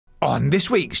On this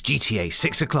week's GTA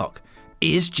 6 o'clock,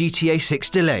 is GTA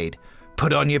 6 delayed?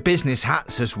 Put on your business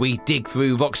hats as we dig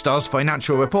through Rockstar's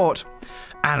financial report.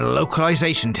 And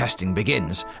localization testing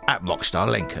begins at Rockstar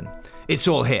Lincoln. It's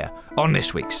all here on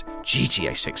this week's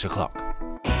GTA 6 o'clock.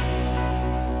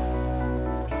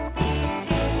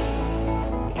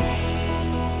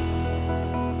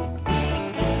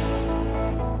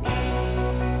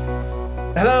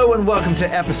 Hello and welcome to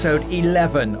episode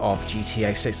 11 of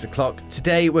GTA 6 o'clock.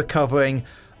 Today we're covering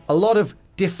a lot of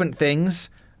different things,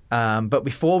 but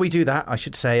before we do that, I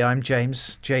should say I'm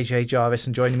James, JJ Jarvis,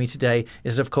 and joining me today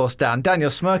is of course Dan. Dan, you're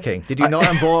smirking. Did you not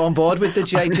on board with the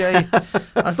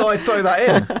JJ? I thought I'd throw that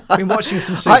in. I've been watching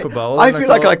some Super Bowl. I feel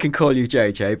like I can call you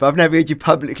JJ, but I've never heard you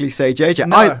publicly say JJ.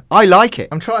 No. I like it.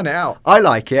 I'm trying it out. I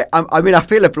like it. I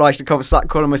feel obliged to start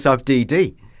calling myself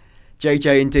DD.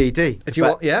 JJ and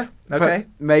DD. Yeah? Okay.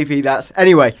 Maybe that's...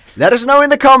 Anyway, let us know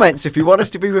in the comments if you want us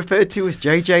to be referred to as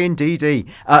JJ and DD.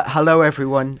 Hello,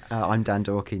 everyone. I'm Dan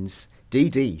Dawkins.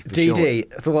 DD for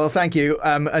DD. short. Well, thank you.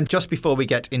 And just before we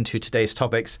get into today's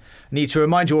topics, I need to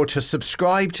remind you all to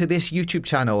subscribe to this YouTube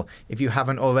channel if you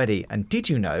haven't already. And did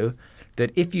you know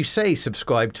that if you say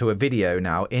subscribe to a video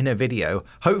now, in a video,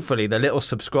 hopefully the little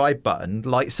subscribe button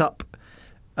lights up?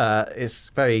 It's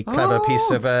a very clever piece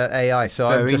of AI. So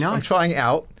I'm trying it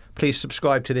out. Please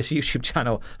subscribe to this YouTube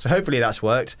channel. So hopefully that's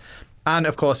worked. And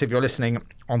of course, if you're listening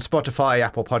on Spotify,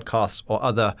 Apple Podcasts, or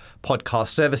other podcast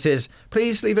services,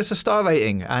 please leave us a star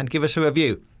rating and give us a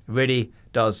review. It really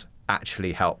does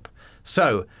actually help.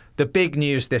 So the big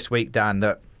news this week, Dan,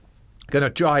 that I'm going to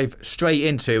drive straight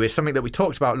into is something that we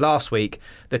talked about last week.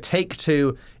 The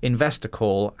Take-Two investor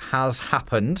call has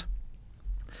happened.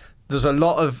 There's a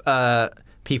lot of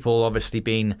people obviously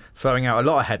been throwing out a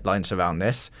lot of headlines around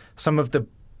this. Some of the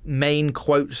main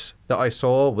quotes that I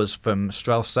saw was from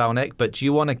Strauss-Zelnick, but do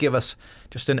you want to give us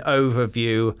just an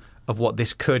overview of what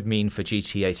this could mean for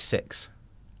GTA 6?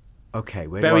 Okay,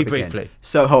 very briefly.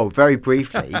 Very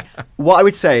briefly, what I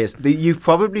would say is that you've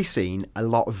probably seen a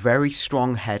lot of very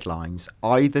strong headlines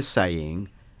either saying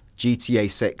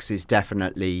GTA 6 is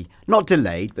definitely not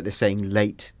delayed, but they're saying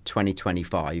late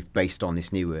 2025 based on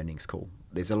this new earnings call.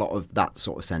 There's a lot of that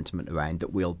sort of sentiment around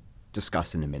that we'll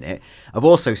discuss in a minute. I've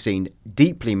also seen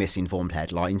deeply misinformed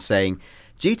headlines saying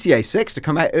GTA 6 to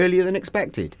come out earlier than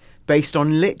expected based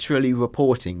on literally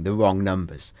reporting the wrong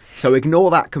numbers. So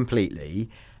ignore that completely.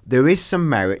 There is some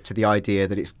merit to the idea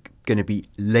that it's going to be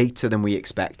later than we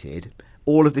expected.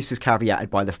 All of this is caveated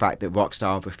by the fact that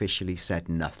Rockstar have officially said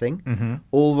nothing. Mm-hmm.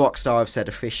 All Rockstar have said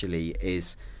officially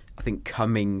is, I think,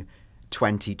 coming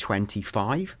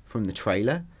 2025 from the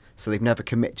trailer. So they've never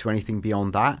committed to anything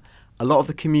beyond that. A lot of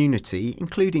the community,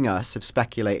 including us, have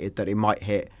speculated that it might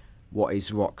hit what is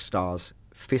Rockstar's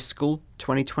fiscal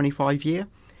 2025 year,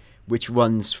 which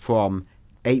runs from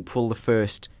April the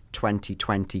 1st,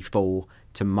 2024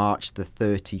 to March the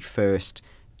 31st,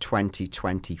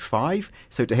 2025.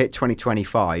 So to hit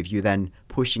 2025, you're then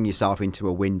pushing yourself into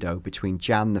a window between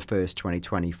Jan the 1st,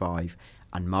 2025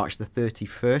 and March the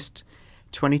 31st,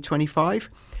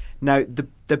 2025. Now,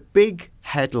 the big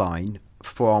headline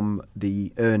from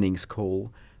the earnings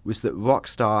call was that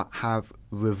Rockstar have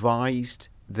revised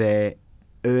their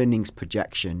earnings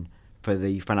projection for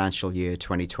the financial year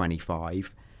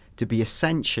 2025 to be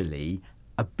essentially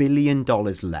 $1 billion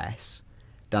less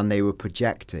than they were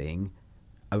projecting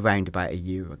around about a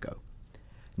year ago.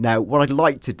 Now, what I'd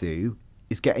like to do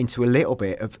is get into a little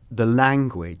bit of the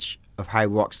language of how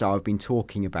Rockstar have been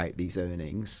talking about these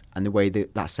earnings and the way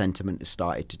that sentiment has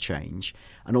started to change,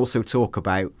 and also talk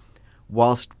about,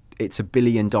 whilst it's $1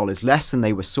 billion less than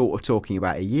they were sort of talking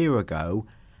about a year ago,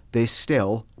 there's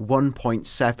still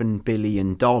 $1.7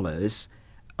 billion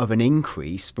of an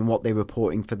increase from what they're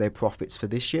reporting for their profits for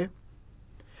this year.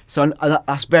 So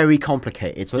that's very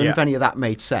complicated. So I don't know if any of that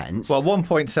made sense. Well,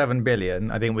 1.7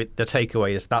 billion, I think the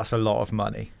takeaway is that's a lot of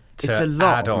money to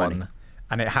add on.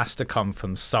 And it has to come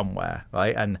from somewhere,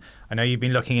 right? And I know you've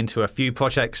been looking into a few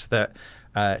projects that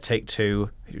Take-Two,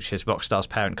 which is Rockstar's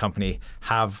parent company,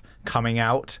 have coming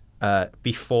out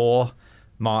before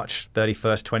March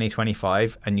 31st,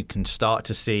 2025. And you can start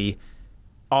to see,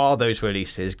 are those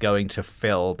releases going to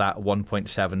fill that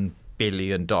 $1.7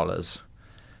 billion?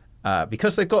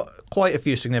 Because they've got quite a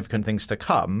few significant things to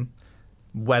come,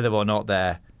 whether or not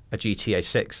they're a GTA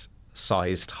 6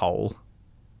 sized hole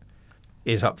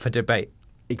is up for debate.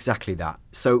 Exactly that.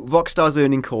 So Rockstar's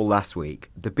earning call last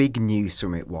week, the big news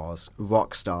from it was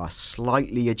Rockstar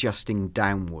slightly adjusting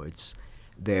downwards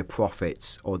their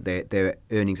profits or their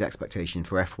earnings expectation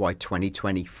for FY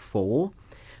 2024.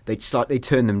 They'd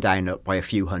turned them down up by a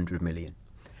few $100 million.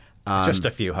 Just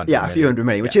a few hundred Yeah, million. a few hundred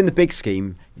million, which Yeah. in the big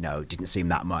scheme, didn't seem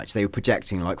that much. They were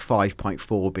projecting like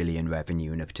 5.4 billion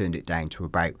revenue and have turned it down to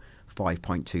about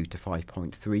 5.2 to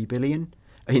 5.3 billion.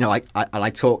 I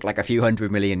talk like a few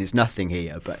hundred million is nothing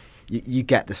here, but you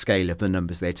get the scale of the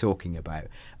numbers they're talking about.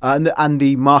 And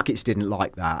the markets didn't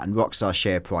like that, and Rockstar's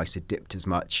share price had dipped as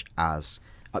much as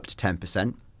up to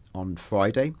 10% on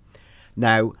Friday.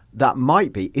 Now, that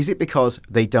might be, is it because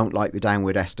they don't like the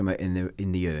downward estimate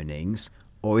in the earnings,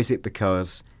 or is it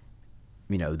because,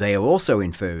 they are also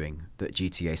inferring that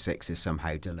GTA 6 is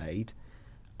somehow delayed?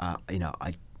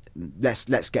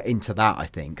 Let's get into that. I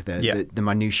think the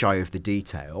minutiae of the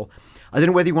detail. I don't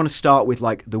know whether you want to start with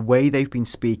like the way they've been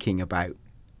speaking about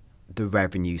the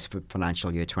revenues for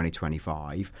financial year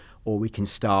 2025, or we can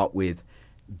start with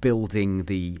building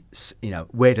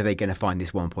where are they going to find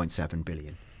this 1.7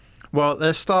 billion? Well,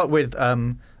 let's start with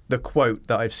the quote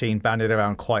that I've seen bandied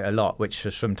around quite a lot, which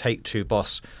is from Take-Two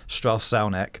boss Strauss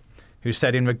Zelnick, who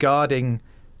said in regarding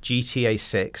GTA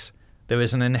 6, there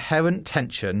is an inherent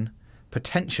tension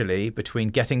potentially between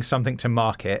getting something to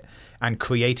market and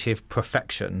creative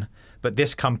perfection, but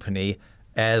this company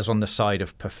errs on the side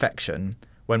of perfection.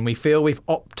 When we feel we've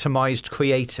optimized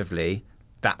creatively,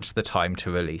 that's the time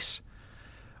to release.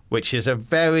 Which is a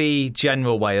very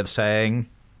general way of saying,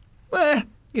 read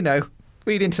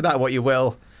into that what you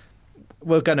will.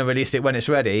 We're going to release it when it's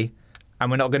ready, and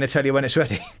we're not going to tell you when it's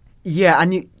ready. Yeah,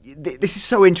 and this is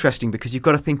so interesting because you've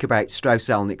got to think about Strauss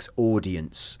Zelnick's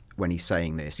audience when he's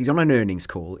saying this. He's on an earnings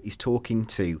call. He's talking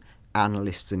to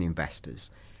analysts and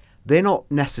investors. They're not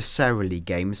necessarily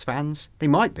games fans. They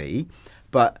might be,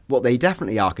 but what they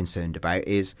definitely are concerned about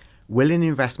is, will an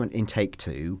investment in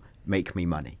Take-Two make me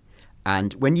money?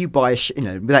 And when you buy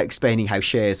without explaining how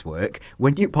shares work,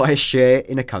 when you buy a share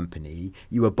in a company,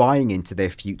 you are buying into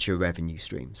their future revenue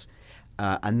streams.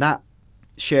 And that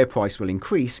share price will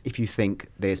increase if you think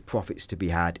there's profits to be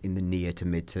had in the near to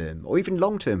mid-term or even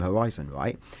long-term horizon,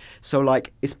 right? So,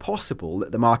 it's possible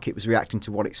that the market was reacting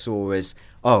to what it saw as,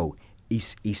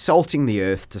 he's salting the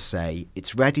earth to say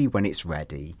it's ready when it's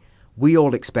ready. We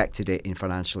all expected it in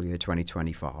financial year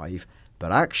 2025,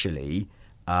 but actually...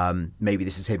 maybe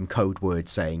this is him code word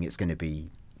saying it's going to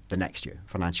be the next year,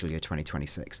 financial year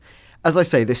 2026. As I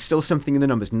say, there's still something in the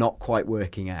numbers not quite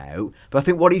working out. But I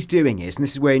think what he's doing is, and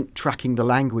this is where tracking the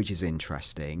language is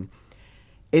interesting,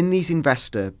 in these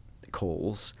investor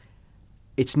calls,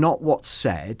 it's not what's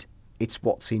said, it's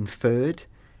what's inferred.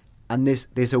 And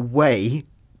there's a way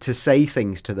to say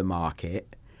things to the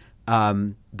market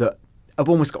that have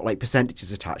almost got like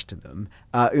percentages attached to them.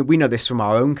 We know this from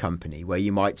our own company, where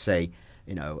you might say,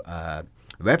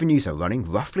 revenues are running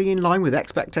roughly in line with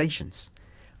expectations,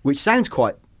 which sounds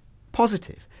quite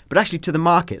positive. But actually to the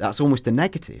market, that's almost a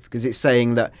negative because it's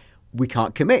saying that we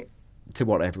can't commit to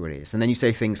whatever it is. And then you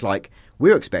say things like,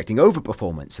 we're expecting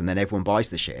overperformance, and then everyone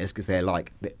buys the shares because they're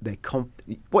like,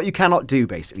 what you cannot do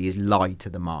basically is lie to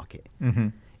the market. Mm-hmm.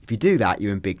 If you do that,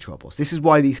 you're in big trouble. So this is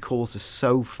why these calls are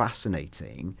so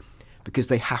fascinating, because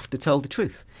they have to tell the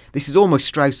truth. This is almost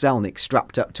Strauss Zelnick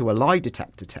strapped up to a lie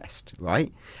detector test,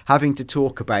 right? Having to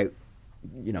talk about,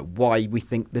 why we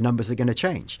think the numbers are going to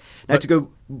change. Now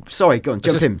go on,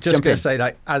 jump in. Just going to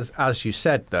say, as you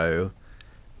said, though,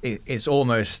 it's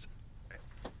almost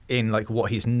in like what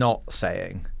he's not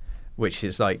saying, which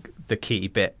is like the key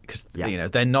bit, because,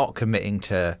 they're not committing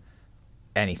to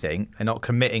anything. They're not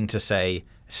committing to say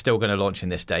it's still going to launch in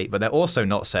this date, but they're also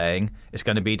not saying it's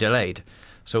going to be delayed.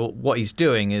 So what he's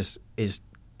doing is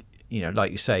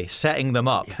like you say, setting them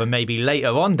up for maybe later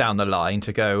on down the line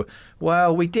to go,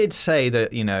 well, we did say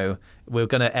that, we're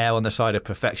going to err on the side of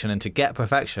perfection, and to get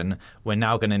perfection, we're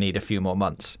now going to need a few more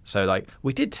months. So,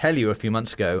 we did tell you a few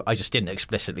months ago, I just didn't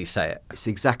explicitly say it. It's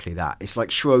exactly that. It's like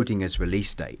Schrodinger's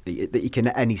release date, that you can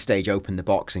at any stage open the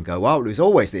box and go, well, it was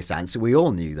always this answer. We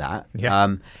all knew that.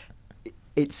 Yeah.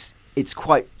 It's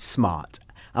quite smart.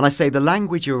 And I say the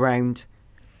language around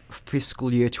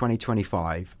fiscal year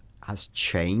 2025 has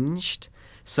changed.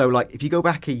 So if you go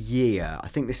back a year, I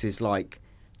think this is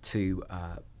to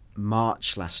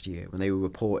March last year when they were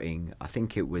reporting, I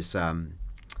think it was their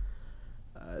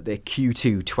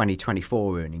Q2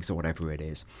 2024 earnings or whatever it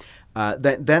is.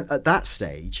 Then at that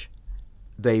stage,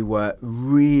 they were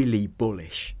really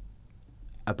bullish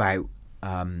about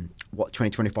what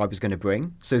 2025 was going to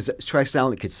bring. So as Strauss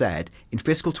Zelnick had said, in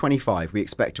fiscal 25, we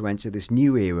expect to enter this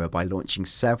new era by launching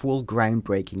several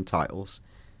groundbreaking titles.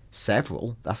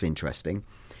 Several, that's interesting,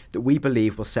 that we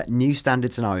believe will set new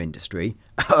standards in our industry,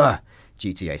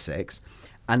 GTA 6,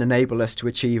 and enable us to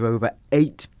achieve over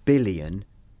 $8 billion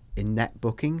in net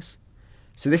bookings.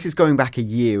 So this is going back a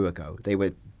year ago. They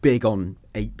were big on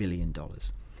 $8 billion.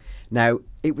 Now,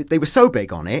 they were so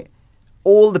big on it,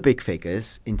 all the big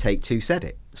figures in Take-Two said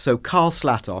it. So Karl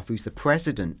Slatoff, who's the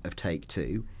president of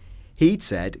Take-Two, he'd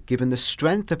said, given the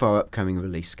strength of our upcoming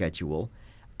release schedule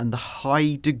and the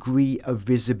high degree of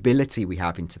visibility we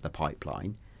have into the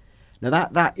pipeline, now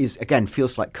that is, again,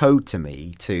 feels like code to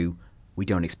me to we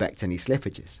don't expect any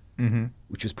slippages,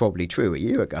 which was probably true a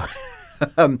year ago.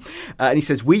 And he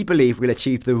says, we believe we'll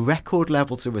achieve the record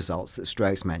levels of results that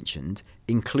Strauss mentioned,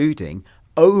 including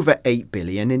over 8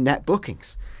 billion in net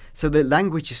bookings. So the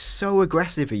language is so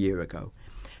aggressive a year ago.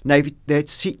 Now, their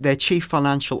chief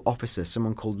financial officer,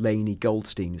 someone called Lainie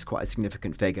Goldstein, is quite a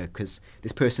significant figure because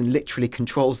this person literally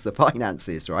controls the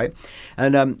finances, right?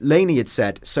 And Lainie had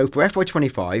said, so for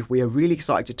FY25, we are really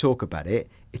excited to talk about it.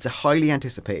 It's a highly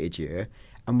anticipated year,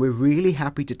 and we're really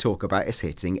happy to talk about us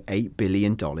hitting $8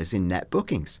 billion in net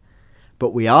bookings. But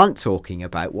we aren't talking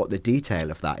about what the detail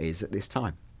of that is at this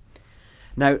time.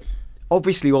 Now,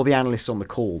 obviously, all the analysts on the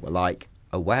call were like,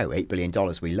 oh, wow, $8 billion,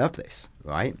 we love this,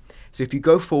 right? So if you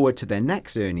go forward to their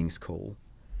next earnings call,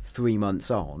 3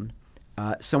 months on,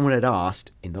 someone had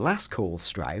asked, in the last call,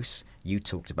 Strauss, you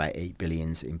talked about 8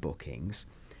 billion in bookings.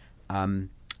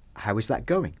 How is that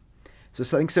going?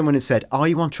 So I think someone had said, are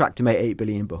you on track to make 8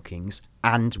 billion in bookings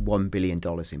and $1 billion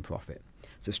in profit?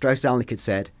 So Strauss-Zelnick had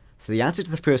said, so the answer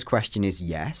to the first question is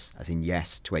yes, as in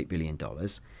yes to $8 billion.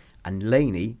 And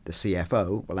Lainie, the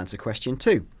CFO, will answer question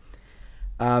 2.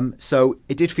 So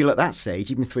it did feel at that stage,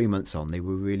 even 3 months on, they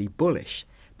were really bullish.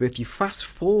 But if you fast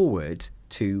forward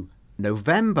to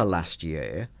November last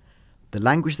year, the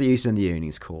language they used in the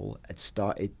earnings call had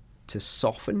started to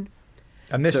soften.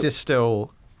 And this is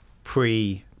still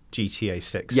pre-GTA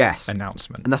 6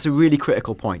 announcement. And that's a really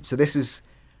critical point. So this is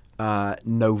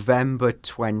November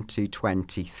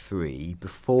 2023,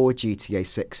 before GTA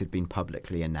 6 had been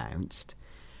publicly announced.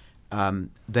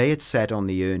 They had said on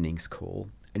the earnings call,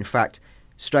 in fact,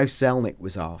 Strauss-Zelnick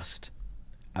was asked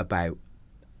about,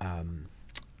 are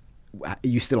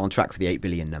you still on track for the 8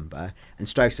 billion number? And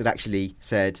Strauss had actually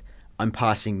said, I'm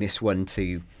passing this one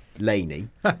to Lainie.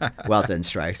 Well done,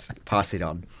 Strauss. Pass it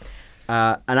on.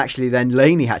 And actually then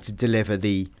Lainie had to deliver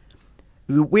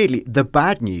weirdly, the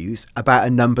bad news about a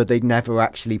number they'd never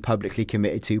actually publicly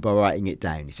committed to by writing it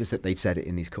down. It's just that they'd said it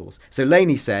in these calls. So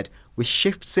Lainie said, with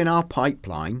shifts in our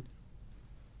pipeline,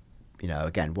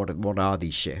 again, what are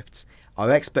these shifts? Our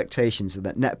expectations are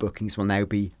that net bookings will now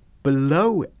be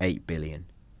below 8 billion,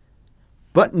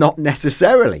 but not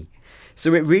necessarily.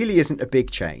 So it really isn't a big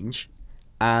change,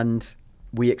 and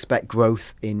we expect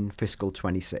growth in fiscal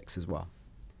 26 as well.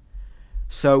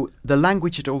 So the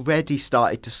language had already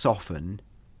started to soften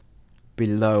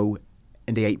below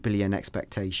in the 8 billion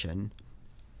expectation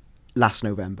last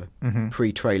November,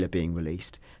 pre-trailer being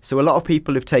released. So a lot of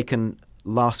people have taken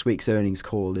last week's earnings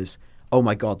call as, oh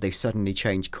my God, they've suddenly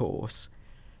changed course.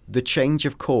 The change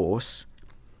of course,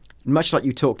 much like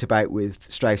you talked about with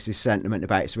Strauss's sentiment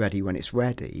about it's ready when it's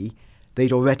ready,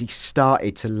 they'd already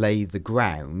started to lay the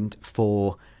ground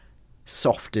for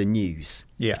softer news,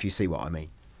 if you see what I mean.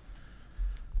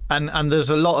 And there's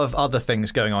a lot of other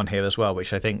things going on here as well,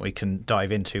 which I think we can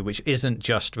dive into, which isn't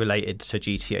just related to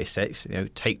GTA 6.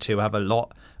 Take-Two have a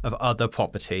lot of other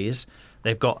properties.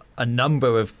 They've got a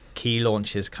number of key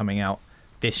launches coming out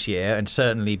this year, and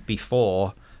certainly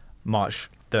before March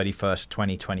 31st,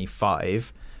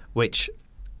 2025, which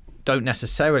don't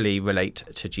necessarily relate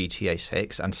to GTA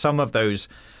 6. And some of those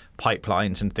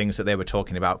pipelines and things that they were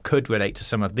talking about could relate to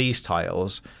some of these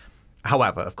titles.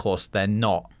 However, of course, they're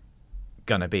not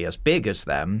going to be as big as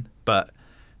them, but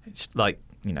it's like,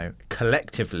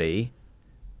 collectively,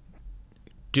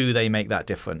 do they make that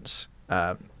difference?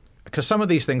 Because some of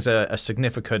these things are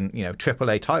significant,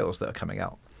 AAA titles that are coming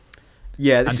out.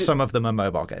 Yeah, some of them are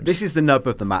mobile games. This is the nub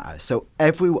of the matter. So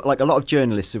a lot of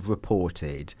journalists have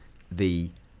reported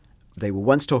they were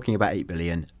once talking about 8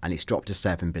 billion and it's dropped to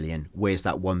 7 billion. Where's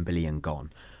that 1 billion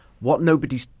gone? What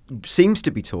nobody seems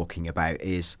to be talking about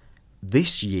is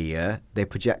this year they're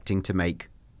projecting to make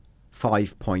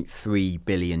 $5.3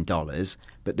 billion,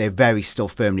 but they're very still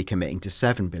firmly committing to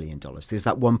 $7 billion. There's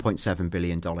that $1.7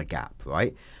 billion gap,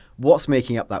 right? What's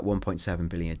making up that $1.7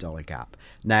 billion gap?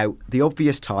 Now, the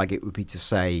obvious target would be to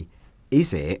say,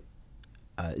 is it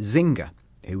Zynga,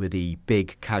 who were the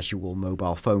big casual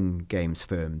mobile phone games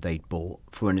firm they'd bought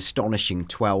for an astonishing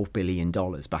 $12 billion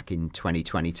back in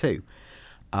 2022.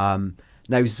 Now,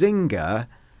 Zynga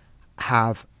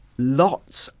have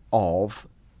lots of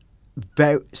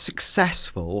very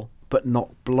successful but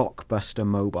not blockbuster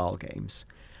mobile games.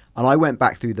 And I went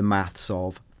back through the maths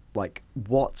of,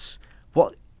 what's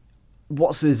a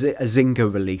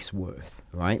Zynga release worth,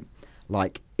 right?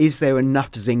 Is there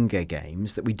enough Zynga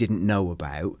games that we didn't know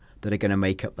about, that are going to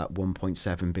make up that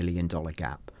 $1.7 billion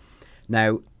gap.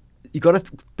 Now, you've got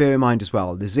to bear in mind as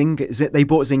well, they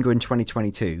bought Zynga in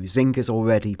 2022. Zynga's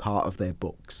already part of their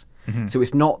books. Mm-hmm. So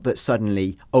it's not that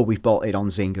suddenly, we've bolted on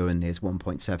Zynga and there's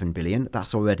 1.7 billion.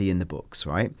 That's already in the books,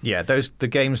 right? Yeah, the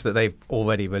games that they've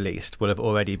already released will have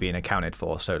already been accounted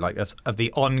for. So like of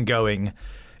the ongoing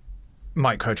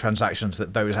microtransactions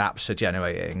that those apps are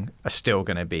generating are still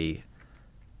going to be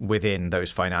within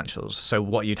those financials. So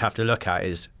what you'd have to look at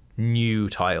is new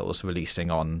titles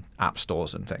releasing on app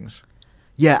stores and things.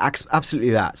 Yeah, absolutely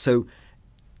that. So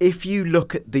if you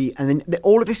look at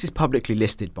all of this is publicly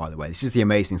listed, by the way. This is the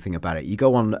amazing thing about it. You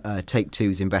go on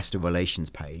Take-Two's investor relations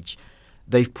page.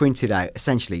 They've printed out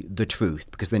essentially the truth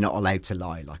because they're not allowed to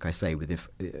lie, like I say.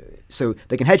 So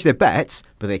they can hedge their bets,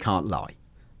 but they can't lie,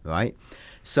 right?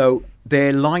 So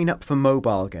their lineup for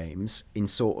mobile games in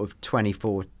sort of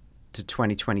 24 to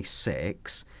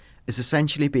 2026 is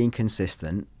essentially being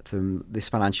consistent from this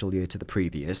financial year to the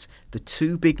previous. The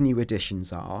two big new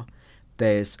additions are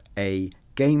there's a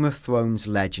Game of Thrones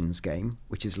Legends game,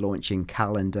 which is launching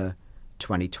calendar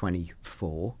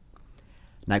 2024.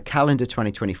 Now, calendar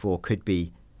 2024 could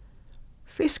be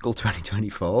fiscal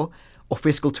 2024 or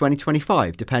fiscal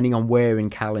 2025, depending on where in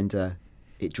calendar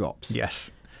it drops.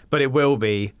 Yes, but it will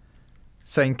be.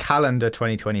 Saying calendar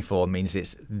 2024 means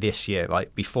it's this year,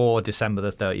 right? Before December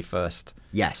the 31st.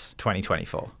 Yes.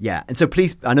 2024. Yeah. And so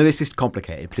please, I know this is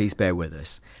complicated. Please bear with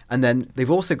us. And then they've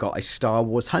also got a Star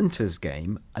Wars Hunters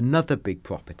game, another big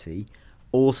property,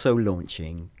 also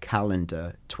launching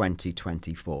calendar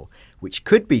 2024, which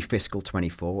could be fiscal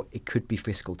 24. It could be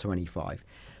fiscal 25.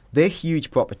 They're huge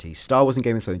properties. Star Wars and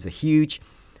Game of Thrones are huge.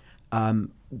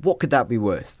 What could that be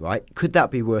worth, right? Could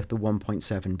that be worth the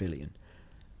 1.7 billion?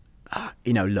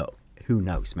 Look, who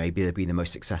knows? Maybe they'll be the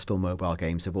most successful mobile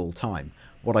games of all time.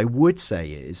 What I would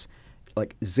say is,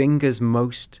 like, Zynga's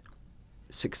most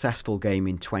successful game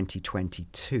in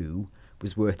 2022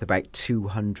 was worth about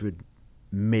 200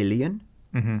 million,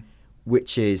 mm-hmm.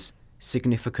 which is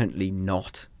significantly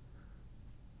not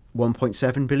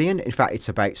 1.7 billion. In fact, it's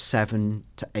about 7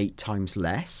 to 8 times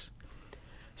less.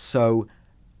 So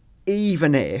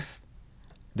even if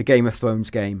the Game of Thrones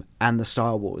game and the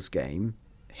Star Wars game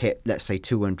hit, let's say,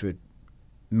 200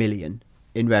 million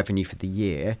in revenue for the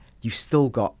year, you still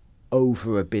got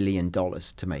over $1 billion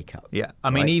to make up. Yeah, I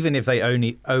mean, even if they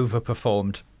only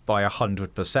overperformed by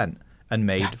 100% and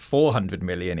made 400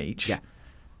 million each,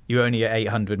 you're only at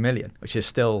 800 million, which is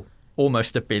still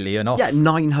almost $1 billion off. Yeah,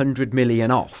 900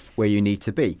 million off where you need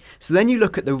to be. So then you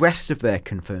look at the rest of their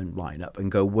confirmed lineup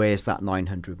and go, where's that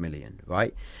 900 million,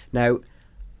 right? Now,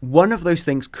 one of those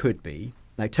things could be,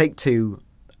 now Take-Two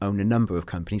own a number of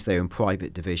companies. They own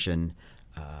Private Division.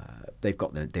 They've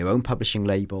got their own publishing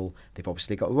label. They've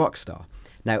obviously got Rockstar.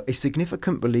 Now, a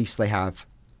significant release they have,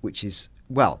 which is,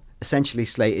 essentially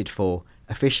slated for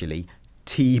officially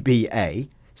TBA,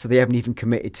 so they haven't even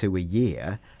committed to a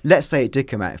year. Let's say it did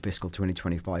come out of fiscal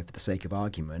 2025 for the sake of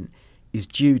argument, is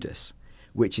Judas,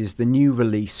 which is the new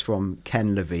release from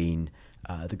Ken Levine,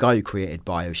 the guy who created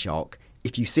BioShock.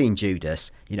 If you've seen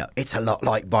Judas, it's a lot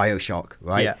like BioShock,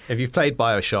 right? Yeah, if you've played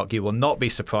BioShock, you will not be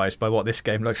surprised by what this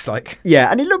game looks like.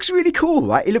 Yeah, and it looks really cool,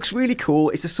 right? It looks really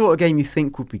cool. It's the sort of game you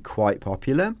think would be quite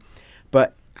popular.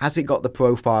 But has it got the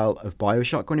profile of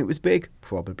BioShock when it was big?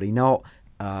 Probably not.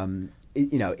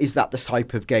 Is that the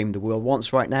type of game the world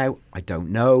wants right now? I don't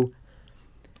know.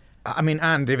 I mean,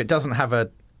 and if it doesn't have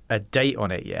a date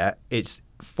on it yet, it's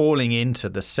falling into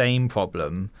the same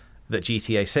problem that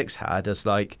GTA 6 had as,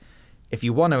 like, if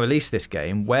you want to release this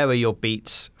game, where are your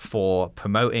beats for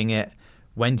promoting it?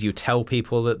 When do you tell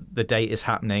people that the date is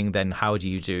happening? Then how do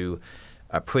you do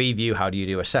a preview? How do you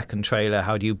do a second trailer?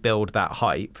 How do you build that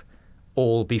hype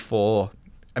all before,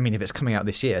 I mean, if it's coming out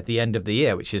this year, at the end of the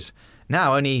year, which is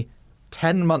now only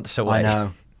 10 months away.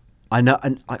 I know,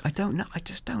 and I don't know. I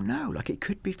just don't know. Like, it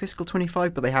could be fiscal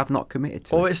 25, but they have not committed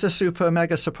to it. Or it's a super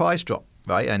mega surprise drop,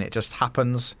 right? And it just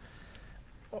happens,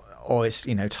 or it's,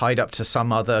 tied up to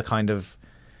some other kind of,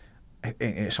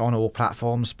 it's on all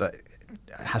platforms, but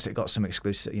has it got some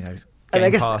exclusive, Game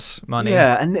Pass money?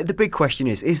 Yeah, and the big question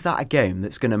is that a game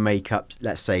that's going to make up,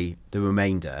 let's say, the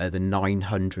remainder, the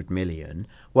 900 million?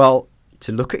 Well,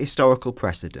 to look at historical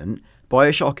precedent,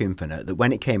 BioShock Infinite, that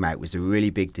when it came out was a really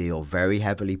big deal, very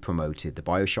heavily promoted. The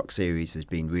BioShock series has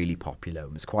been really popular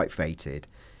and was quite fated.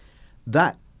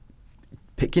 That,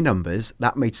 pick your numbers,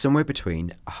 that made somewhere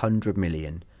between 100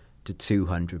 million to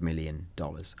 $200 million.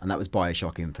 And that was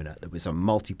BioShock Infinite. That was on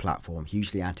multi-platform,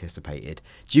 hugely anticipated.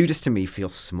 Judas, to me,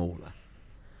 feels smaller.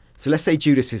 So let's say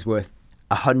Judas is worth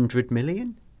 100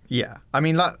 million? Yeah. I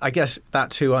mean, I guess that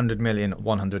 200 million,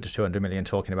 100 to 200 million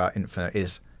talking about Infinite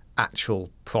is actual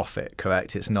profit,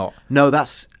 correct? It's not. No,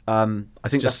 that's I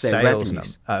think just that's their sales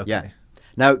revenues. Okay. Yeah.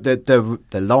 Now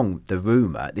the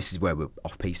rumor. This is where we're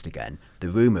off piste again. The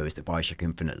rumor is that Bioshock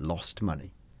Infinite lost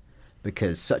money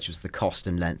because such was the cost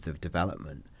and length of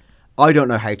development. I don't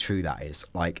know how true that is.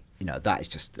 Like, that is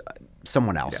just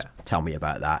someone else tell me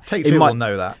about that. Take-Two will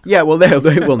know that. Yeah, well, they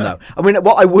will know. I mean,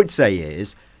 what I would say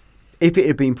is, if it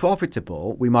had been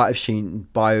profitable, we might have seen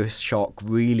Bioshock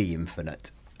really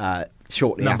Infinite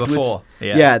shortly Number afterwards. 4.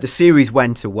 Yeah, the series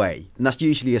went away. And that's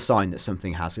usually a sign that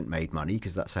something hasn't made money,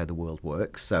 because that's how the world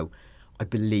works. So I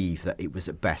believe that it was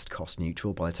at best cost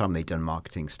neutral by the time they'd done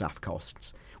marketing staff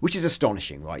costs, which is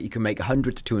astonishing, right? You can make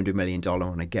 $100 to $200 million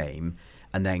on a game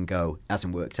and then go,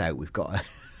 hasn't worked out, we've got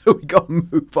to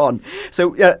move on.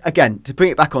 So again, to bring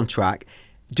it back on track,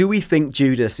 do we think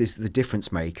Judas is the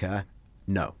difference maker?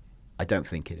 No, I don't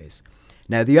think it is.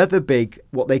 Now, the other big,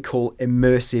 what they call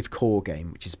immersive core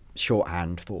game, which is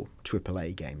shorthand for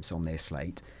AAA games on their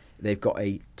slate, they've got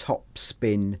a Top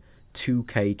Spin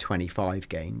 2K25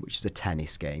 game, which is a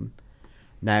tennis game.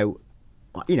 Now,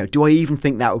 do I even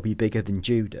think that would be bigger than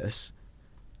Judas?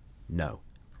 No.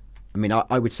 I mean,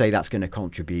 I would say that's going to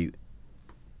contribute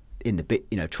in the bit,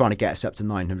 trying to get us up to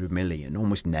 900 million,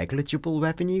 almost negligible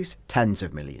revenues, tens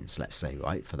of millions, let's say,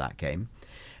 right, for that game.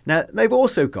 Now, they've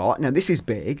also got, this is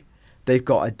big, they've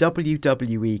got a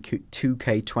WWE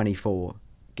 2K24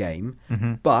 game,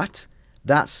 but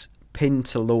that's pinned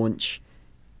to launch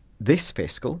this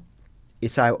fiscal.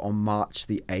 It's out on March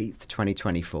the 8th,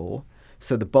 2024.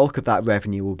 So the bulk of that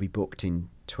revenue will be booked in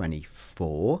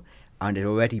 24, and it had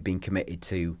already been committed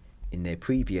to in their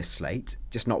previous slate,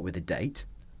 just not with a date.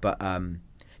 But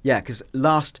because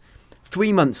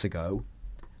 3 months ago,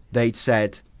 they'd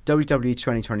said WWE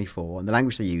 2024, and the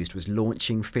language they used was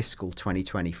launching fiscal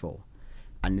 2024.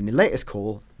 And in the latest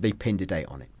call, they pinned a date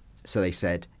on it. So they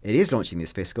said it is launching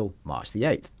this fiscal March the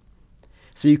 8th.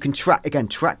 So you can track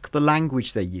the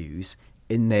language they use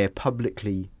in their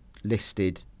publicly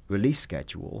listed release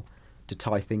schedule to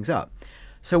tie things up.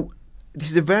 So this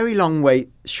is a very long way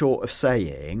short of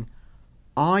saying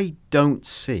I don't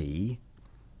see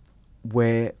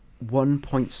where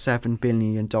 $1.7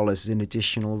 billion in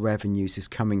additional revenues is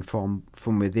coming from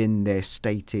within their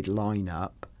stated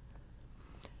lineup.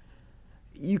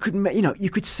 You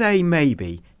could say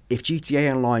maybe if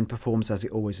GTA Online performs as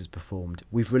it always has performed,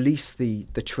 we've released the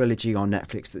trilogy on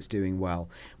Netflix that's doing well.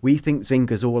 We think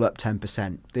Zynga's all up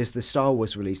 10%. There's the Star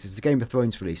Wars release, there's the Game of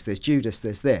Thrones release, there's Judas,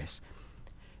 there's this.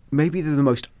 Maybe they're the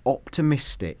most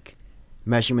optimistic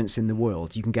measurements in the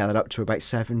world. You can get that up to about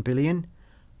 7 billion.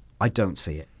 I don't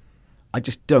see it. I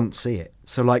just don't see it.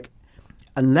 So,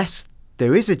 unless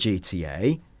there is a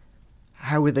GTA,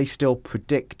 how are they still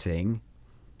predicting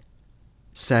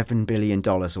 $7 billion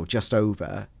or just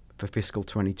over for fiscal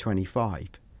 2025?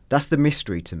 That's the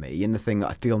mystery to me, and the thing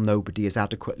that I feel nobody has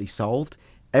adequately solved.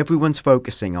 Everyone's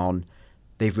focusing on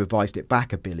they've revised it back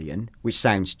 $1 billion, which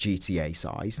sounds GTA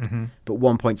sized, but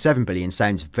 1.7 billion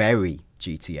sounds very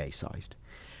GTA sized.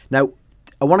 Now,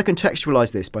 I want to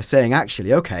contextualize this by saying,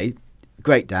 actually, okay,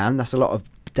 great, Dan, that's a lot of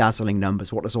dazzling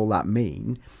numbers. What does all that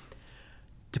mean?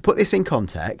 To put this in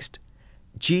context,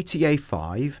 GTA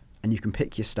 5, and you can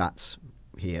pick your stats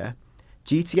here,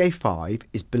 GTA 5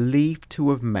 is believed to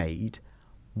have made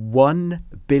 $1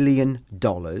 billion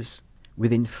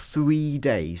within 3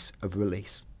 days of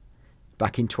release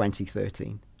back in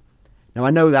 2013. Now,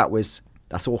 I know that's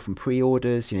all from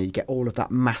pre-orders. You get all of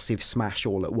that massive smash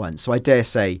all at once. So I dare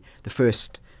say the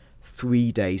first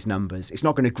 3 days numbers, it's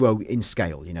not going to grow in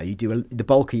scale. You do the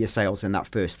bulk of your sales in that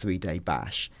first 3-day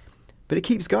bash, but it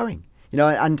keeps going.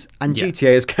 And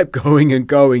GTA has kept going and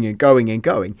going and going and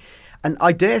going. And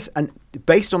and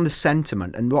based on the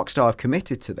sentiment, and Rockstar have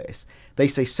committed to this, they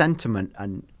say sentiment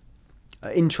and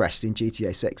interest in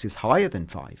GTA 6 is higher than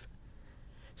 5.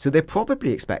 So they're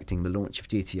probably expecting the launch of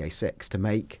GTA 6 to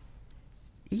make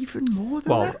even more than that.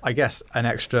 Well, I guess an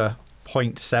extra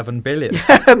 0.7 billion.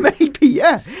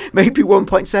 Maybe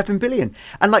 1.7 billion.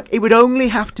 And it would only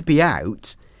have to be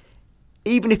out,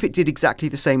 even if it did exactly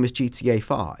the same as GTA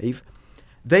 5,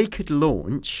 they could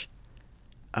launch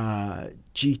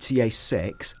GTA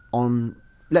 6 on,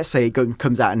 let's say it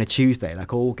comes out on a Tuesday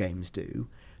like all games do.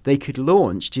 They could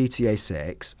launch GTA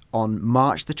 6 on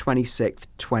March the 26th,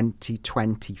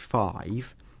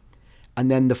 2025,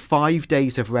 and then the 5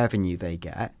 days of revenue they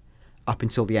get up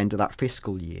until the end of that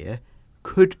fiscal year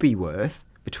could be worth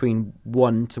between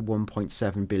 $1 to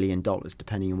 $1.7 billion,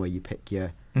 depending on where you pick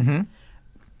your...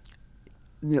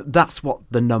 That's what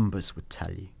the numbers would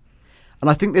tell you. And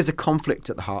I think there's a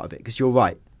conflict at the heart of it, because you're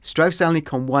right. Strauss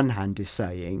Zelnick on one hand is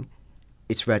saying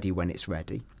it's ready when it's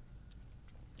ready.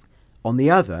 On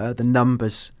the other, the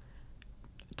numbers,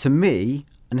 to me,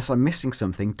 unless I'm missing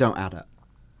something, don't add up.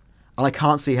 And I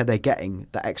can't see how they're getting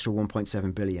that extra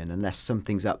 1.7 billion unless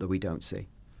something's up that we don't see.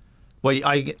 Well,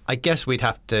 I guess we'd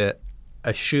have to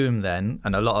assume then,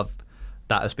 and a lot of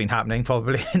that has been happening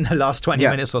probably in the last 20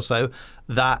 minutes or so,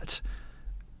 that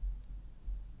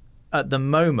at the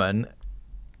moment,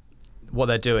 what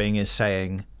they're doing is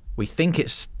saying, we think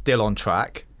it's still on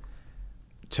track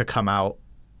to come out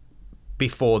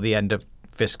before the end of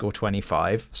fiscal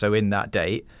 25, so in that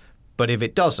date. But if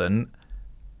it doesn't,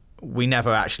 we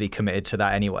never actually committed to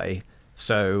that anyway.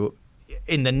 So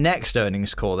in the next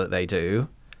earnings call that they do,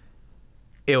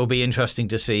 it'll be interesting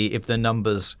to see if the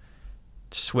numbers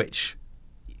switch.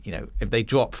 You know, if they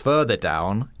drop further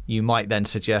down, you might then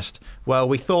suggest, well,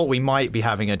 we thought we might be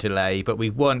having a delay, but we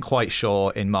weren't quite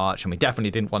sure in March, and we definitely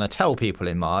didn't want to tell people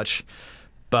in March.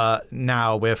 But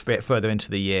now we're a bit further into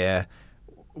the year,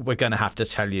 we're going to have to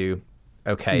tell you,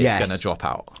 okay, It's going to drop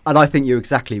out. And I think you're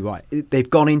exactly right. They've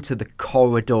gone into the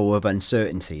corridor of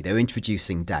uncertainty. They're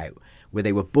introducing doubt. Where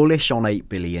they were bullish on 8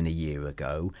 billion a year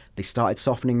ago, they started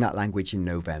softening that language in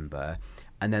November.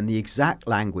 And then the exact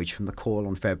language from the call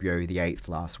on February the 8th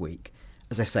last week,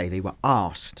 as I say, they were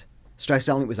asked, Strauss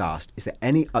Zelnick was asked, is there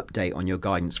any update on your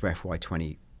guidance for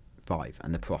FY25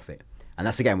 and the profit? And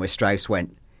that's again where Strauss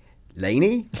went,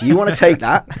 Laney, do you want to take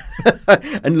that?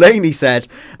 And Laney said,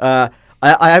 I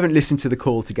haven't listened to the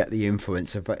call to get the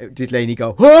inference. Did Laney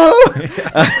go, whoa?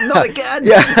 Not again.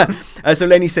 Yeah. So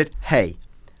Laney said, hey,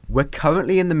 we're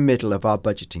currently in the middle of our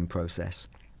budgeting process.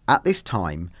 At this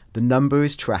time, the number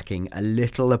is tracking a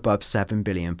little above 7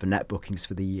 billion for net bookings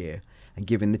for the year. And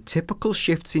given the typical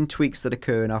shifts in tweaks that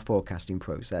occur in our forecasting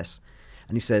process,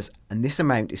 and he says, and this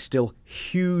amount is still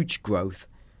huge growth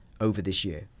over this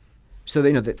year. So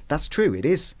you know that's true. It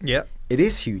is. Yeah. It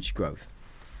is huge growth.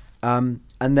 And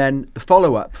then the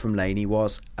follow-up from Laney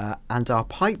was, and our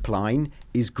pipeline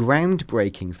is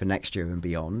groundbreaking for next year and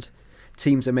beyond.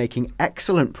 Teams are making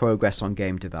excellent progress on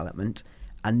game development,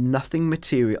 and nothing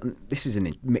material, this is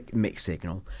a mixed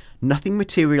signal, nothing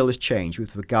material has changed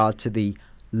with regard to the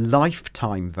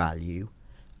lifetime value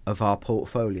of our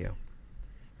portfolio.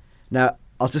 Now,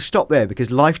 I'll just stop there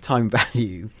because lifetime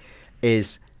value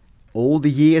is all the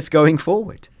years going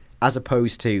forward as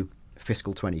opposed to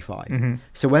fiscal 25. Mm-hmm.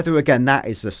 So whether, again, that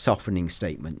is a softening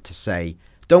statement to say,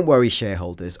 don't worry,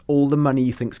 shareholders, all the money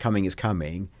you think's coming is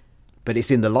coming, but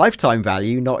it's in the lifetime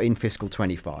value, not in fiscal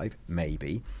 25,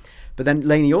 maybe. But then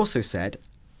Laney also said,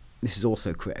 this is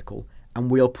also critical, and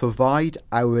we'll provide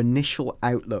our initial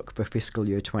outlook for fiscal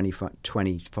year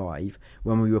 2025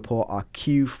 when we report our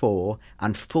Q4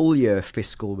 and full year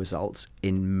fiscal results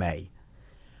in May.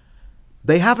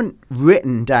 They haven't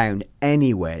written down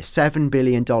anywhere $7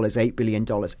 billion, $8 billion,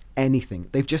 anything.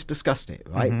 They've just discussed it,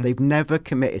 right? Mm-hmm. They've never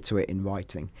committed to it in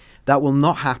writing. That will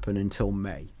not happen until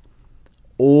May.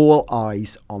 All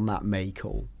eyes on that May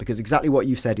call, because exactly what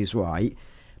you said is right.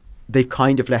 They've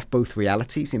kind of left both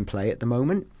realities in play at the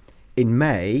moment. In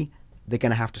May, they're going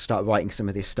to have to start writing some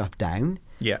of this stuff down.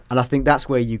 Yeah. And I think that's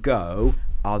where you go.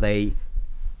 Are they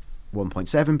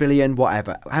 1.7 billion,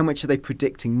 whatever? How much are they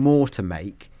predicting more to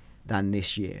make than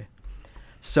this year?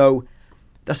 So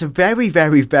that's a very,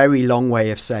 very, very long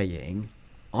way of saying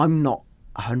I'm not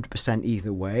 100%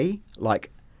 either way.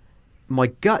 Like, my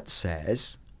gut,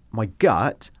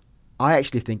 I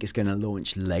actually think it's going to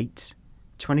launch late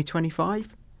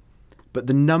 2025. But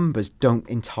the numbers don't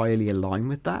entirely align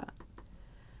with that.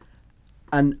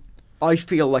 And I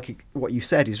feel like what you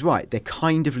said is right. They're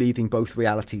kind of leaving both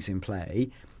realities in play.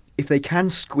 If they can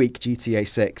squeak GTA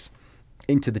 6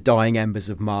 into the dying embers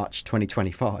of March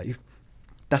 2025,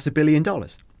 that's $1 billion.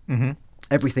 Mm-hmm.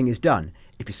 Everything is done.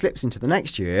 If it slips into the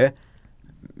next year,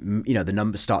 you know, the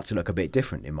numbers start to look a bit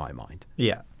different in my mind.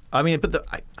 Yeah. I mean, but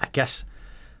I guess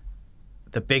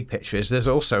the big picture is there's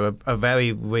also a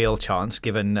very real chance,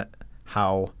 given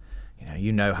how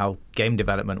you know how game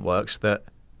development works, that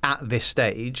at this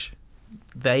stage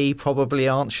they probably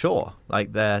aren't sure.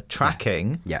 Like, they're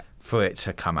tracking for it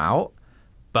to come out,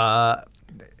 but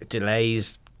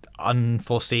delays,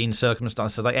 unforeseen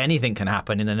circumstances, like anything can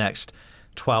happen in the next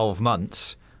 12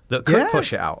 months that could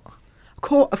push it out.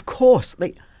 Of course.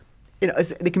 They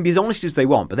can be as honest as they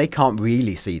want, but they can't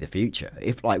really see the future.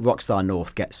 If, like, Rockstar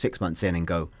North gets 6 months in and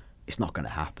go, it's not going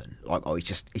to happen. Like,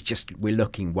 it's just we're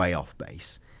looking way off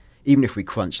base. Even if we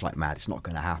crunch like mad, it's not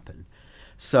going to happen.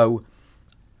 So,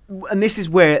 and this is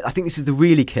where I think this is the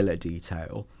really killer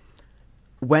detail.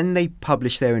 When they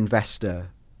publish their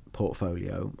investor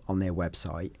portfolio on their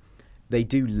website, they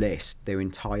do list their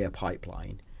entire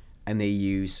pipeline, and they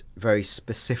use very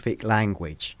specific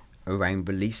language around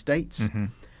release dates. Mm-hmm.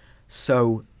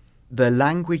 So the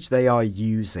language they are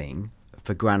using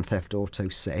for Grand Theft Auto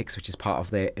 6, which is part of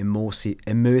their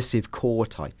immersive core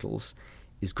titles,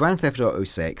 is Grand Theft Auto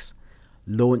 6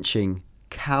 launching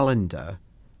calendar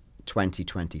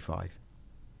 2025.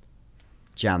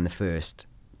 Jan the 1st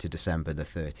to December the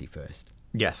 31st.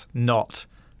 Yes, not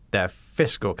their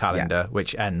fiscal calendar,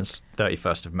 which ends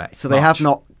 31st of May. So they have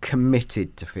not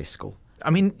committed to fiscal. I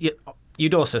mean,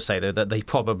 you'd also say, though, that they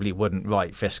probably wouldn't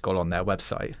write fiscal on their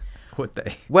website, would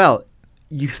they? Well,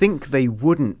 you think they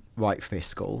wouldn't write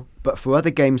fiscal, but for other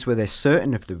games where they're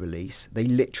certain of the release, they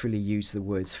literally use the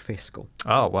words fiscal.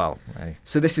 Oh, well.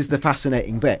 So this is the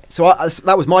fascinating bit. So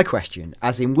that was my question,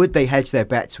 as in, would they hedge their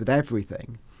bets with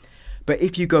everything? But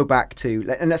if you go back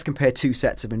to, and let's compare two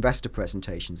sets of investor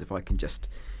presentations, if I can just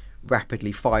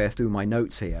rapidly fire through my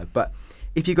notes here. But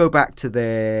if you go back to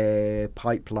their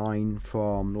pipeline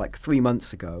from like 3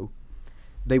 months ago,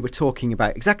 they were talking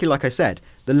about, exactly like I said,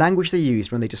 the language they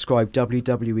used when they described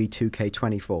WWE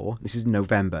 2K24, this is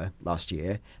November last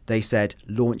year, they said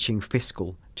launching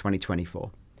fiscal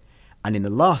 2024. And in the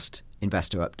last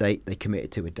investor update, they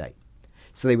committed to a date.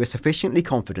 So they were sufficiently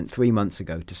confident 3 months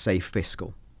ago to say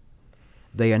fiscal.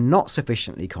 They are not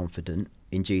sufficiently confident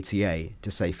in GTA to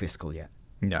say fiscal yet.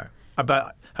 No.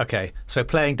 But, okay, so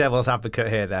playing devil's advocate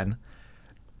here then,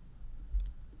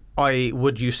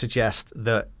 would you suggest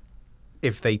that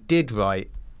if they did write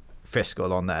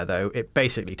fiscal on there, though, it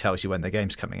basically tells you when the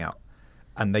game's coming out,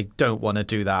 and they don't want to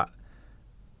do that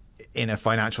in a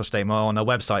financial statement or on a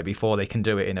website before they can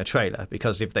do it in a trailer,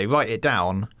 because if they write it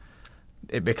down,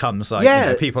 it becomes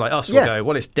like people like us will go,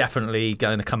 well, it's definitely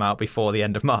going to come out before the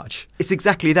end of March. It's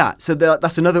exactly that. So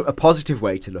that's a positive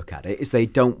way to look at it, is they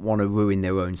don't want to ruin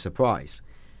their own surprise.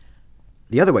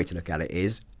 The other way to look at it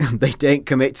is they don't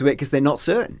commit to it because they're not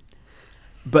certain.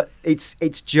 But it's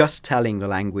just telling the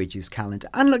language is calendar.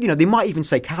 And look, they might even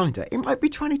say calendar. It might be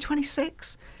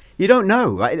 2026. You don't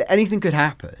know, right? Anything could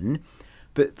happen.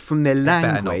 But from their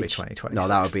language... Better not be 2026. No,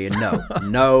 that would be a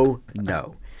no.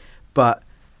 No. But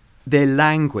their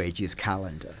language is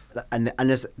calendar. And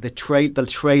there's the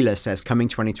trailer says coming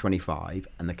 2025,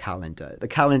 and the calendar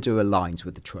aligns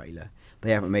with the trailer. They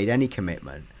haven't made any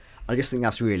commitment. I just think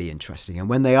that's really interesting. And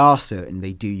when they are certain,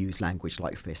 they do use language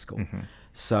like fiscal. Mm-hmm.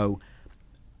 So...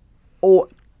 Or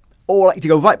like to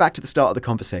go right back to the start of the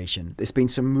conversation, there's been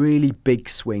some really big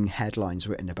swing headlines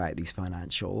written about these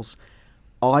financials.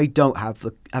 I don't have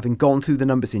having gone through the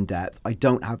numbers in depth, I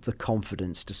don't have the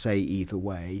confidence to say either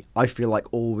way. I feel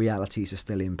like all realities are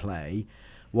still in play.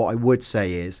 What I would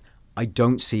say is I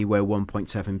don't see where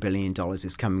 $1.7 billion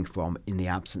is coming from in the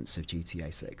absence of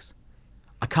GTA 6.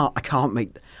 I can't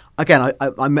make... Again,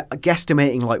 I'm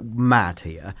guesstimating like mad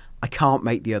here. I can't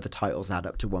make the other titles add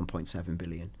up to 1.7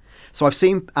 billion. So I've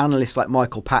seen analysts like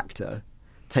Michael Pachter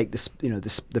take this,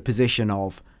 the position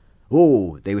of,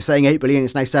 they were saying 8 billion,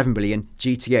 it's now 7 billion.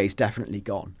 GTA is definitely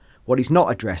gone. What he's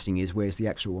not addressing is where's the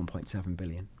extra 1.7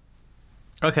 billion.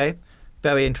 Okay,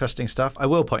 very interesting stuff. I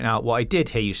will point out what I did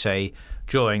hear you say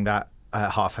during that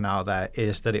half an hour there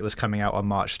is that it was coming out on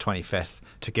March 25th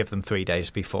to give them 3 days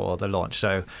before the launch.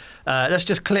 So let's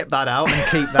just clip that out and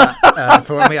keep that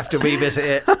for when we have to revisit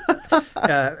it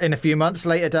in a few months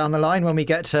later down the line when we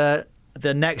get to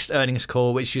the next earnings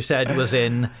call, which you said was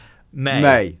in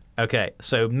May. Okay,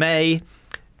 so May,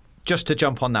 just to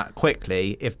jump on that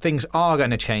quickly, if things are going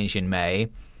to change in May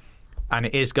and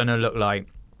it is going to look like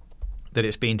that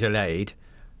it's been delayed,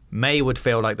 May would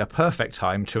feel like the perfect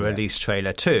time to release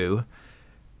trailer 2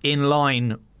 in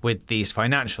line with these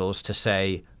financials to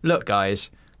say, look, guys,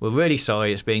 we're really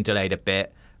sorry it's being delayed a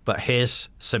bit, but here's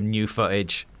some new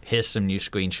footage, here's some new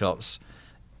screenshots.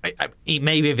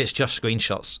 Maybe if it's just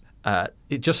screenshots,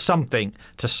 just something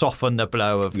to soften the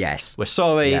blow of, yes, we're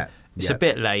sorry, it's a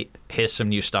bit late, here's some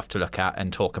new stuff to look at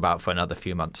and talk about for another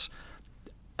few months.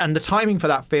 And the timing for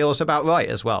that feels about right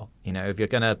as well. If you're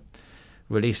going to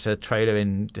release a trailer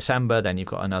in December, then you've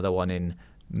got another one in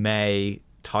May,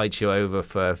 tides you over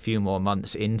for a few more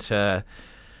months into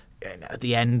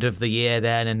the end of the year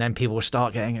then, and then people will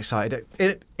start getting excited.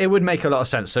 It would make a lot of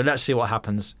sense. So let's see what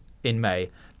happens in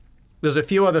May. There's a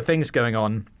few other things going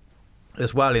on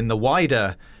as well in the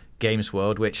wider games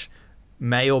world, which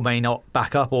may or may not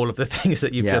back up all of the things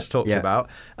that you've just talked about.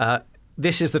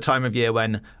 This is the time of year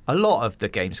when a lot of the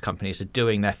games companies are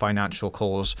doing their financial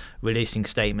calls, releasing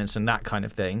statements and that kind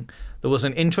of thing. There was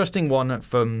an interesting one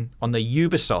on the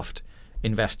Ubisoft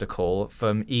investor call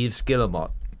from Yves Guillemot,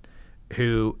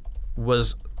 who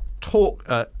was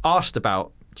asked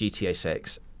about GTA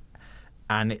 6,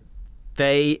 and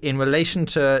they, in relation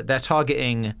to, they're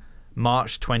targeting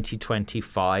March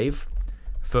 2025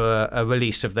 for a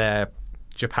release of their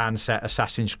Japan set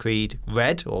Assassin's Creed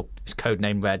Red, or it's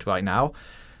codenamed Red right now.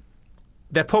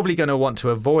 They're probably going to want to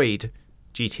avoid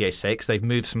GTA 6. They've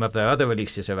moved some of their other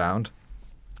releases around.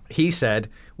 He said,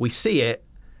 we see it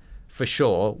for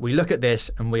sure. We look at this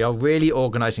and we are really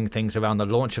organising things around the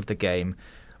launch of the game,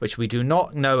 which we do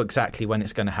not know exactly when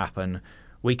it's going to happen.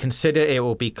 We consider it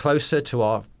will be closer to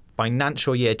our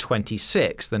financial year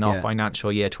 26 than our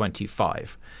financial year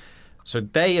 25. So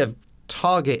they have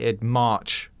targeted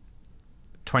March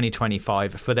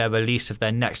 2025 for their release of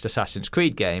their next Assassin's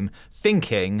Creed game,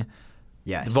 thinking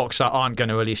Rockstar aren't going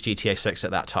to release GTA 6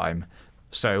 at that time.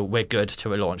 So we're good to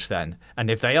relaunch then.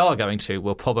 And if they are going to,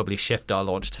 we'll probably shift our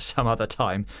launch to some other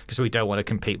time because we don't want to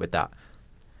compete with that.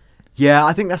 Yeah,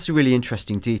 I think that's a really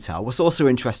interesting detail. What's also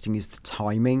interesting is the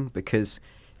timing, because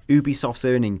Ubisoft's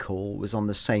earning call was on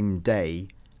the same day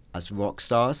as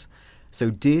Rockstar's. So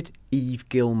did Yves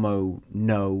Guillemot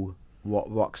know what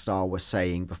Rockstar was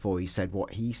saying before he said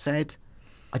what he said?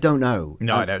 I don't know.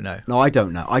 No, I don't know. No, I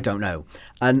don't know. I don't know.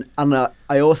 And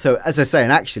I also, as I say,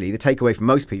 and actually the takeaway from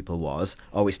most people was,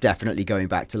 oh, it's definitely going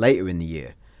back to later in the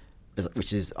year,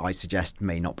 which is, I suggest,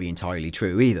 may not be entirely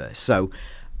true either. So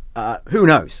who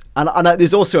knows? And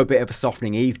there's also a bit of a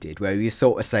softening Eve did, where he was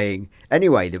sort of saying,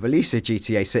 anyway, the release of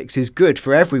GTA 6 is good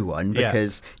for everyone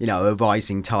because, a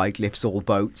rising tide lifts all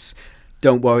boats.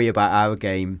 Don't worry about our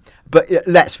game. But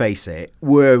let's face it,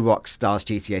 were Rockstar's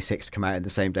GTA 6 to come out in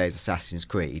the same day as Assassin's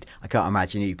Creed, I can't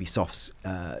imagine Ubisoft's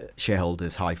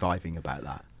shareholders high-fiving about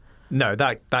that. No,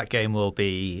 that game will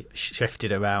be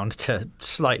shifted around to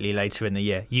slightly later in the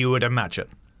year, you would imagine.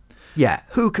 Yeah,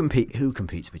 who competes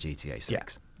with GTA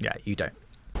 6? Yeah, you don't.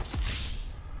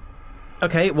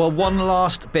 Okay, well, one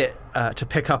last bit to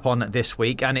pick up on this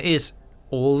week, and it is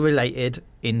all related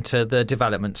into the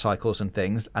development cycles and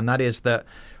things, and that is that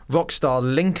Rockstar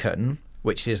Lincoln,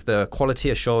 which is the quality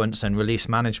assurance and release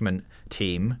management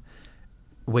team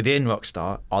within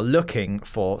Rockstar, are looking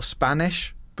for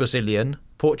Spanish, Brazilian,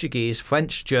 Portuguese,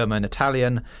 French, German,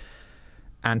 Italian,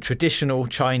 and traditional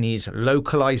Chinese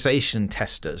localization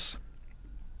testers.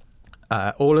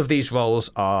 All of these roles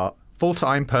are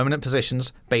full-time permanent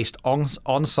positions based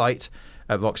on-site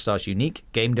at Rockstar's unique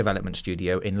game development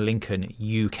studio in Lincoln,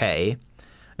 UK.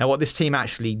 Now, what this team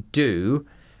actually do,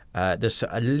 there's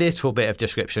a little bit of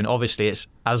description. Obviously, it's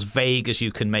as vague as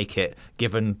you can make it,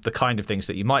 given the kind of things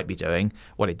that you might be doing.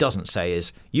 What it doesn't say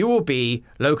is, you will be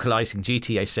localizing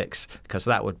GTA 6, because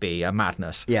that would be a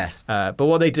madness. Yes. But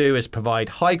what they do is provide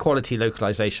high-quality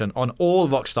localization on all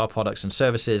Rockstar products and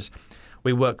services.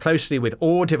 We work closely with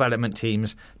all development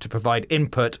teams to provide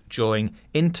input during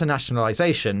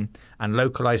internationalization and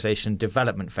localization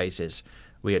development phases.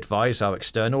 We advise our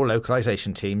external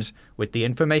localization teams with the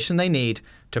information they need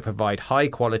to provide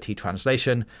high-quality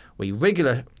translation. We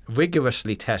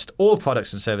rigorously test all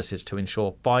products and services to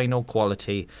ensure final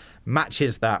quality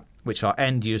matches that which our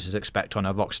end users expect on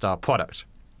a Rockstar product.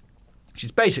 Which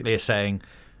is basically saying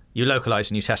you localize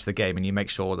and you test the game and you make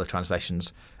sure all the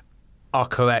translations are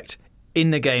correct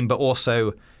in the game, but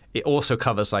also it also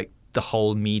covers like the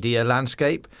whole media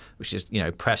landscape, which is,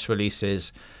 press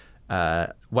releases,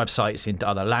 websites into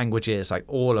other languages, like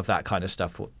all of that kind of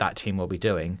stuff that team will be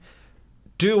doing.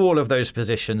 Do all of those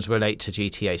positions relate to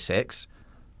GTA 6?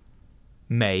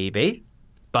 Maybe.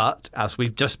 But as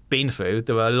we've just been through,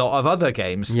 there are a lot of other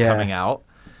games coming out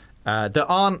that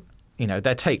aren't,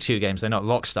 they're Take-Two games, they're not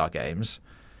Rockstar games.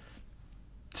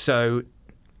 So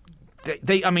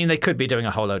they could be doing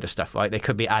a whole load of stuff, right? They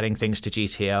could be adding things to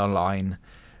GTA Online,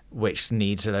 which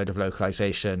needs a load of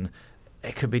localization.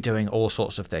 It could be doing all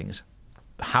sorts of things.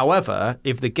 However,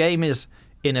 if the game is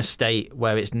in a state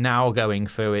where it's now going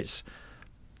through its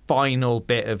final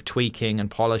bit of tweaking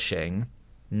and polishing,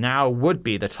 now would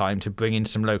be the time to bring in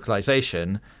some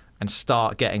localization and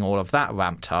start getting all of that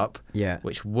ramped up,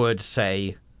 which would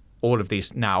say all of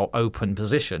these now open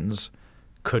positions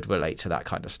could relate to that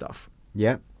kind of stuff.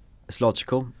 Yeah, it's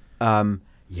logical. Who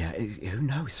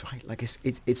knows, right? Like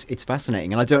it's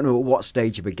fascinating, and I don't know at what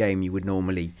stage of a game you would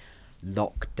normally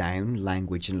lock down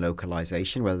language and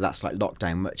localization, whether that's like locked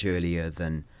down much earlier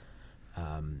than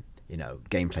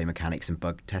gameplay mechanics and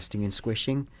bug testing and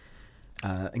squishing.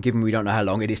 And given we don't know how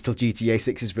long it is till GTA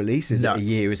 6's release, is it a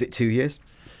year? Is it 2 years?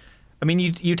 I mean,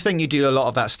 you'd think you do a lot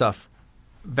of that stuff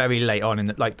very late on, in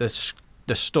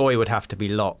the story would have to be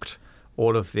locked. A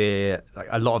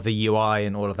lot of the UI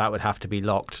and all of that would have to be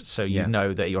locked, so you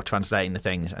know that you're translating the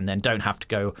things, and then don't have to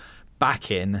go back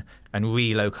in and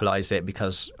relocalize it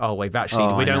because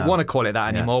we don't want to call it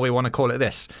that anymore. We want to call it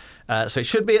this. So it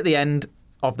should be at the end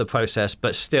of the process,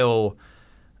 but still,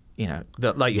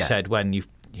 like you said, when you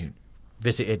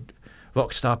visited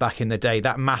Rockstar back in the day,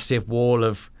 that massive wall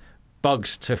of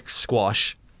bugs to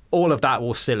squash, all of that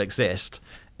will still exist.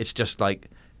 It's just like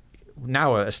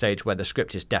now we're at a stage where the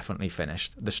script is definitely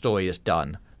finished. The story is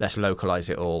done. Let's localize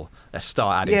it all. Let's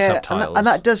start adding subtitles. And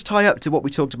that does tie up to what we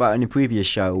talked about in a previous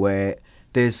show, where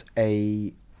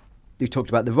we talked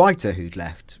about the writer who'd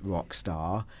left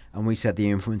Rockstar, and we said the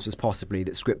inference was possibly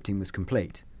that scripting was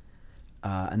complete.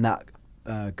 And that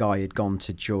guy had gone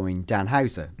to join Dan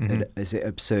Houser as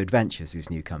Absurd Ventures, his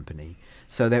new company.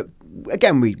 So that,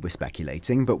 again, we were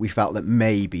speculating, but we felt that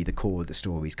maybe the core of the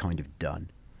story is kind of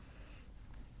done.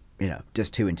 Does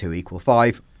 2 and 2 equal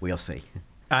 5? We'll see.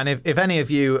 And if any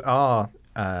of you are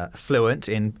fluent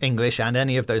in English and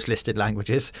any of those listed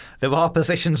languages, there are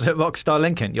positions at Rockstar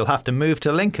Lincoln. You'll have to move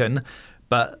to Lincoln,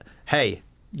 but hey,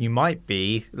 you might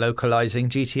be localizing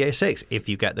GTA 6 if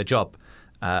you get the job.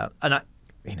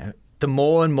 The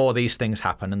more and more these things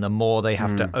happen, and the more they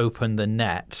have to open the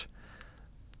net,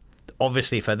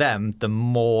 obviously for them, the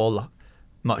more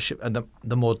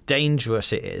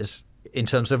dangerous it is in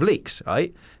terms of leaks,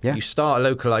 right? Yeah. You start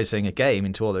localizing a game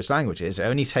into all those languages, it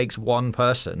only takes one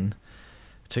person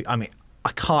to...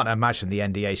 I can't imagine the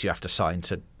NDAs you have to sign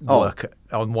to work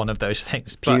on one of those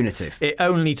things. Punitive. But it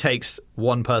only takes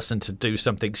one person to do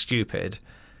something stupid,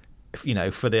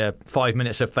 for the 5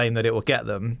 minutes of fame that it will get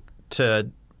them, to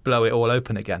blow it all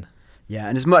open again. Yeah,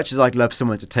 and as much as I'd love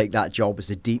someone to take that job as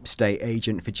a deep state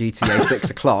agent for GTA 6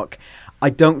 o'clock, I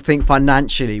don't think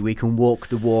financially we can walk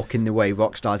the walk in the way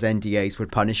Rockstar's NDAs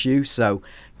would punish you. So,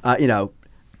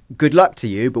 good luck to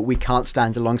you, but we can't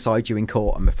stand alongside you in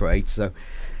court, I'm afraid. So,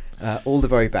 all the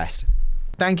very best.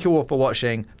 Thank you all for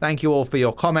watching. Thank you all for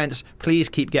your comments. Please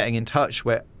keep getting in touch.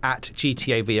 We're at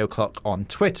GTA Video Clock on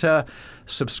Twitter.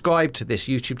 Subscribe to this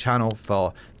YouTube channel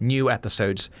for new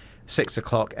episodes 6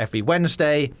 o'clock every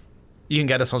Wednesday. You can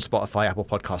get us on Spotify, Apple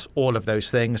Podcasts, all of those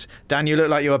things. Dan, you look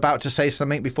like you're about to say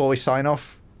something before we sign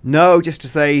off. No, just to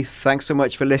say thanks so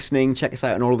much for listening. Check us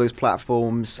out on all of those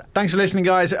platforms. Thanks for listening,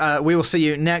 guys. We will see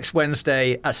you next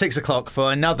Wednesday at 6 o'clock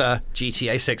for another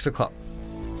GTA 6 o'clock.